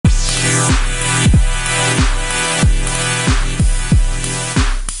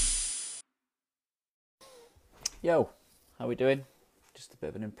Yo, how we doing? Just a bit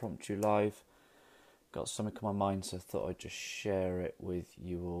of an impromptu live. Got something on my mind, so I thought I'd just share it with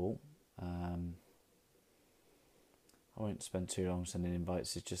you all. I won't spend too long sending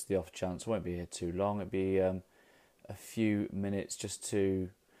invites. It's just the off chance. I won't be here too long. It'll be a few minutes just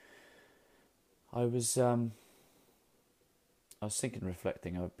to. I was thinking,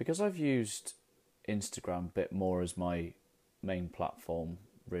 reflecting, because I've used Instagram a bit more as my main platform,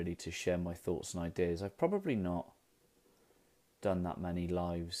 really, to share my thoughts and ideas. I've probably not done that many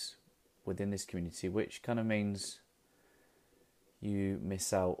lives within this community, which kind of means you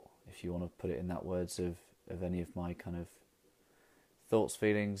miss out, if you want to put it in that words, of any of my kind of thoughts,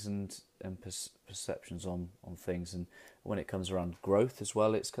 feelings, and perceptions on things. And when it comes around growth as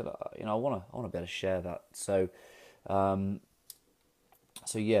well, it's kind of, I want to be able to share that. So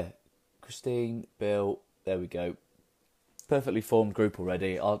yeah, Christine, Bill, there we go. Perfectly formed group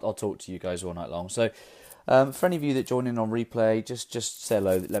already. I'll talk to you guys all night long. So for any of you that join in on replay, just say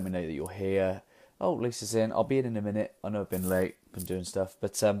hello. Let me know that you're here. Oh, Lisa's in. I'll be in a minute. I know I've been late, been doing stuff,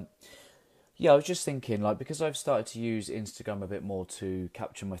 but yeah, I was just thinking, because I've started to use Instagram a bit more to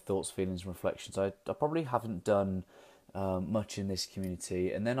capture my thoughts, feelings, and reflections. I probably haven't done much in this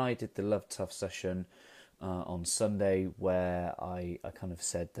community, and then I did the Love Tough session on Sunday, where I kind of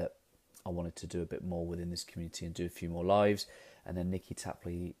said that I wanted to do a bit more within this community and do a few more lives. And then Nikki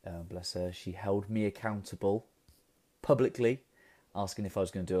Tapley, bless her, she held me accountable publicly, asking if I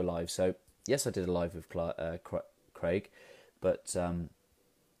was going to do a live. So yes, I did a live with Craig, but I'm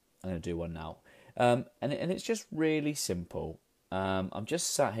going to do one now. And it's just really simple. I'm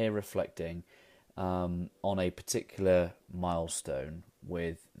just sat here reflecting on a particular milestone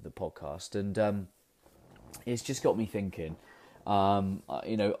with the podcast, and it's just got me thinking. I'm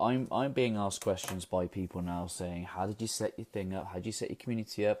being asked questions by people now saying, how did you set your thing up? How did you set your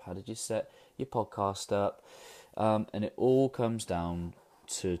community up? How did you set your podcast up? And it all comes down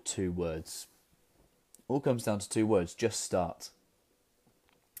to two words. Just start.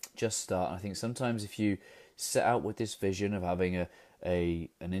 Just start. I think sometimes if you set out with this vision of having an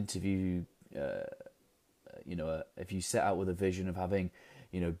interview, if you set out with a vision of having,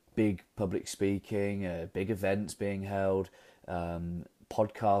 big public speaking, big events being held,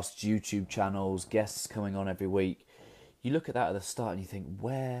 podcasts, YouTube channels, guests coming on every week, you look at that at the start and you think,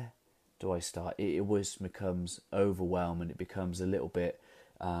 where do I start? It always becomes overwhelming. It becomes a little bit,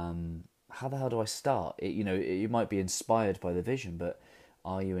 how the hell do I start? You might be inspired by the vision, but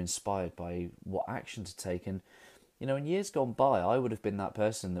are you inspired by what action to take? And, in years gone by, I would have been that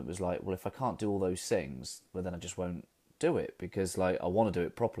person that was like, well, if I can't do all those things, well, then I just won't do it, because I want to do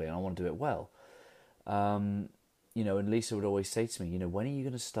it properly and I want to do it well. And Lisa would always say to me, when are you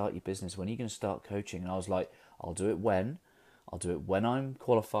going to start your business? When are you going to start coaching? And I was like, I'll do it when I'm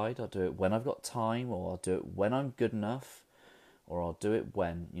qualified. I'll do it when I've got time, or I'll do it when I'm good enough, or I'll do it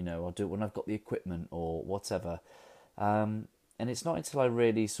when, I'll do it when I've got the equipment or whatever. And it's not until I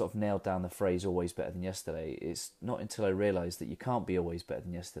really sort of nailed down the phrase always better than yesterday. It's not until I realised that you can't be always better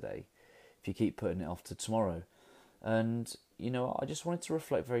than yesterday if you keep putting it off to tomorrow. And I just wanted to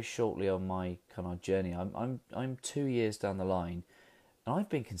reflect very shortly on my kind of journey. I'm 2 years down the line, and I've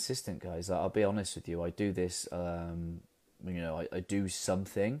been consistent, guys. I'll be honest with you. I do this. I do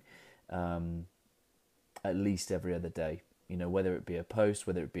something, at least every other day. Whether it be a post,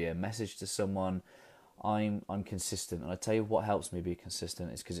 whether it be a message to someone, I'm consistent. And I tell you what helps me be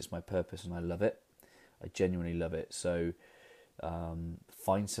consistent is because it's my purpose and I love it. I genuinely love it. So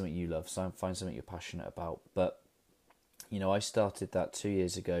find something you love. Find something you're passionate about. But I started that 2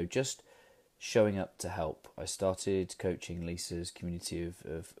 years ago, just showing up to help. I started coaching Lisa's community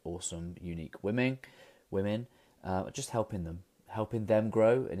of awesome, unique women, just helping them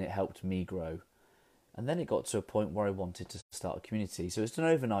grow, and it helped me grow. And then it got to a point where I wanted to start a community. So it's an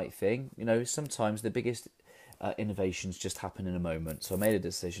overnight thing. Sometimes the biggest innovations just happen in a moment. So I made a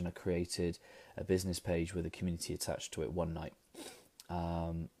decision. I created a business page with a community attached to it one night.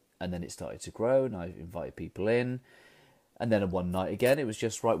 And then it started to grow, and I invited people in. And then one night again, it was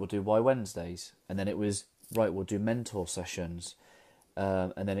just, right, we'll do Why Wednesdays. And then it was, right, we'll do mentor sessions.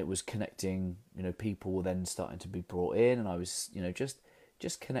 And then it was connecting, people were then starting to be brought in. And I was,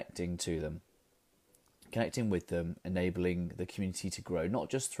 just connecting to them. Connecting with them, enabling the community to grow,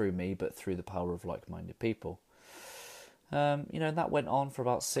 not just through me, but through the power of like-minded people. And that went on for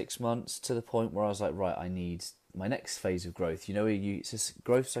about 6 months, to the point where I was like, right, I need my next phase of growth.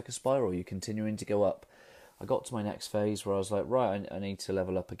 Growth's like a spiral. You're continuing to go up. I got to my next phase where I was like, right, I need to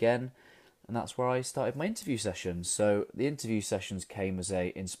level up again. And that's where I started my interview sessions. So the interview sessions came as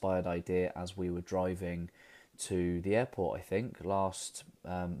a inspired idea as we were driving to the airport, I think, last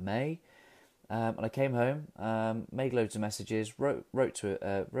May. And I came home, made loads of messages, wrote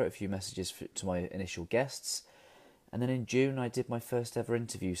a few messages to my initial guests, and then in June I did my first ever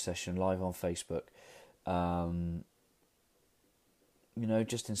interview session live on Facebook.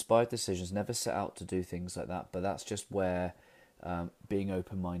 Just inspired decisions. Never set out to do things like that, but that's just where being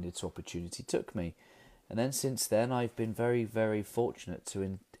open-minded to opportunity took me. And then since then, I've been very, very fortunate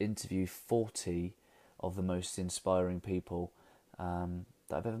to interview 40 of the most inspiring people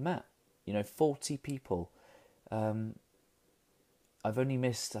that I've ever met. 40 people. I've only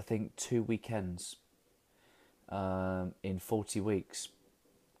missed, I think, 2 weekends in 40 weeks.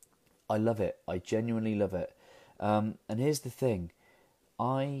 I love it. I genuinely love it. And here's the thing.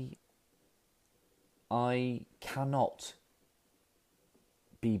 I cannot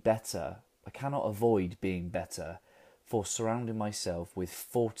be better. I cannot avoid being better for surrounding myself with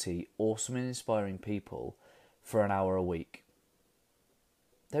 40 awesome and inspiring people for an hour a week.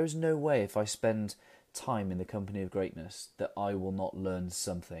 There is no way, if I spend time in the company of greatness, that I will not learn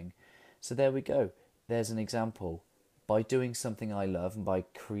something. So there we go. There's an example. By doing something I love and by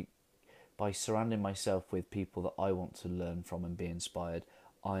surrounding myself with people that I want to learn from and be inspired,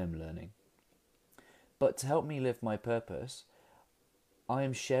 I am learning. But to help me live my purpose, I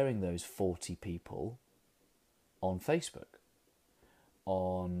am sharing those 40 people on Facebook.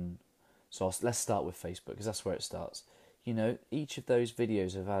 Let's start with Facebook, because that's where it starts. Each of those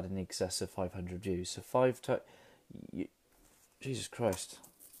videos have had in excess of 500 views. So Jesus Christ,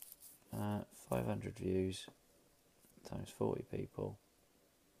 500 views times 40 people.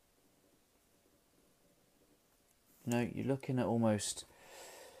 You're almost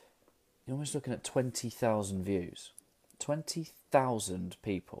looking at 20,000 views. 20,000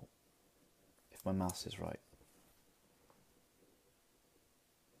 people, if my maths is right.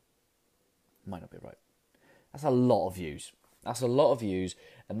 Might not be right. That's a lot of views.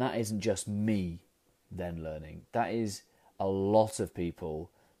 And that isn't just me then learning. That is a lot of people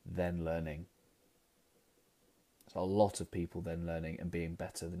then learning. It's a lot of people then learning and being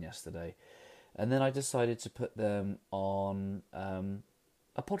better than yesterday. And then I decided to put them on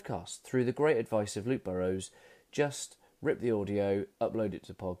a podcast through the great advice of Luke Burrows. Just rip the audio, upload it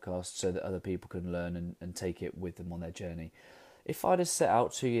to podcast so that other people can learn and take it with them on their journey. If I'd have set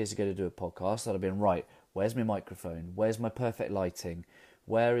out 2 years ago to do a podcast, I'd have been, right, where's my microphone? Where's my perfect lighting?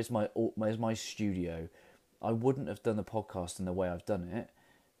 Where's my studio? I wouldn't have done the podcast in the way I've done it,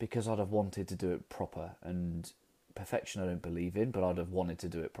 because I'd have wanted to do it proper. And perfection I don't believe in, but I'd have wanted to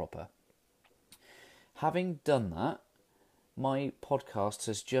do it proper. Having done that, my podcast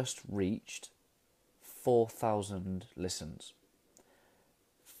has just reached 4,000 listens.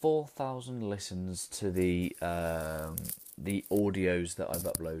 4,000 listens to the audios that I've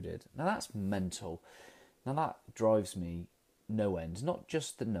uploaded. Now that's mental. Now that drives me no end. Not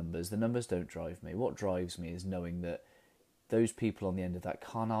just the numbers. The numbers don't drive me. What drives me is knowing that those people on the end of that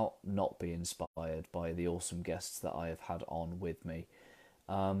cannot not be inspired by the awesome guests that I have had on with me.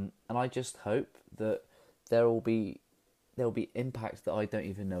 And I just hope that there will be impact that I don't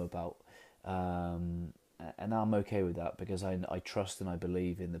even know about. And I'm okay with that, because I trust and I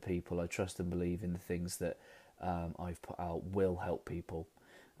believe in the people. I trust and believe in the things that I've put out will help people.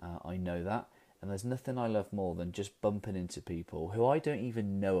 I know that. And there's nothing I love more than just bumping into people who I don't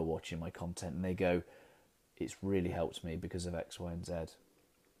even know are watching my content, and they go, it's really helped me because of X, Y, and Z.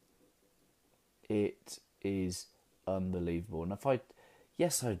 It is unbelievable. And I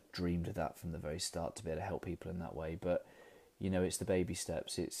dreamed of that from the very start, to be able to help people in that way, but it's the baby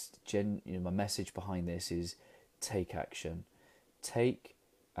steps. My message behind this is take action. Take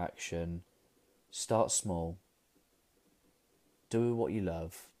action. Start small. Do what you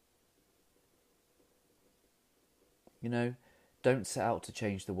love. Don't set out to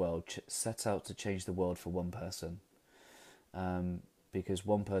change the world. Set out to change the world for one person. Because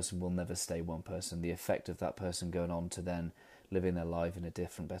one person will never stay one person. The effect of that person going on to then living their life in a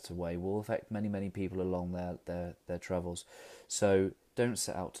different, better way will affect many, many people along their travels. So don't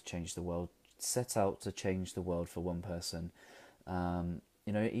set out to change the world. Set out to change the world for one person.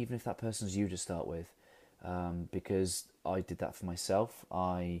 Even if that person's you to start with. Because I did that for myself.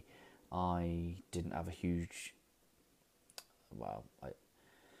 I didn't have a huge... I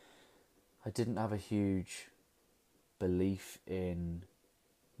didn't have a huge belief in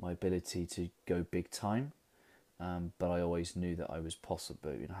my ability to go big time. But I always knew that I was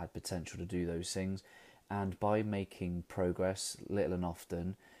possible, had potential to do those things. And by making progress, little and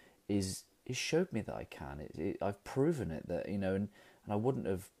often, it showed me that I can. I've proven it that, and I wouldn't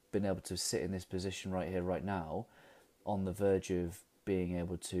have been able to sit in this position right here, right now, on the verge of being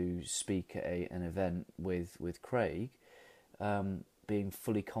able to speak at an event with Craig, being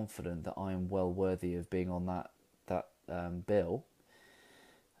fully confident that I am well worthy of being on that bill,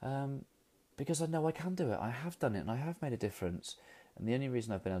 because I know I can do it. I have done it, and I have made a difference. And the only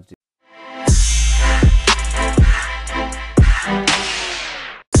reason I've been able to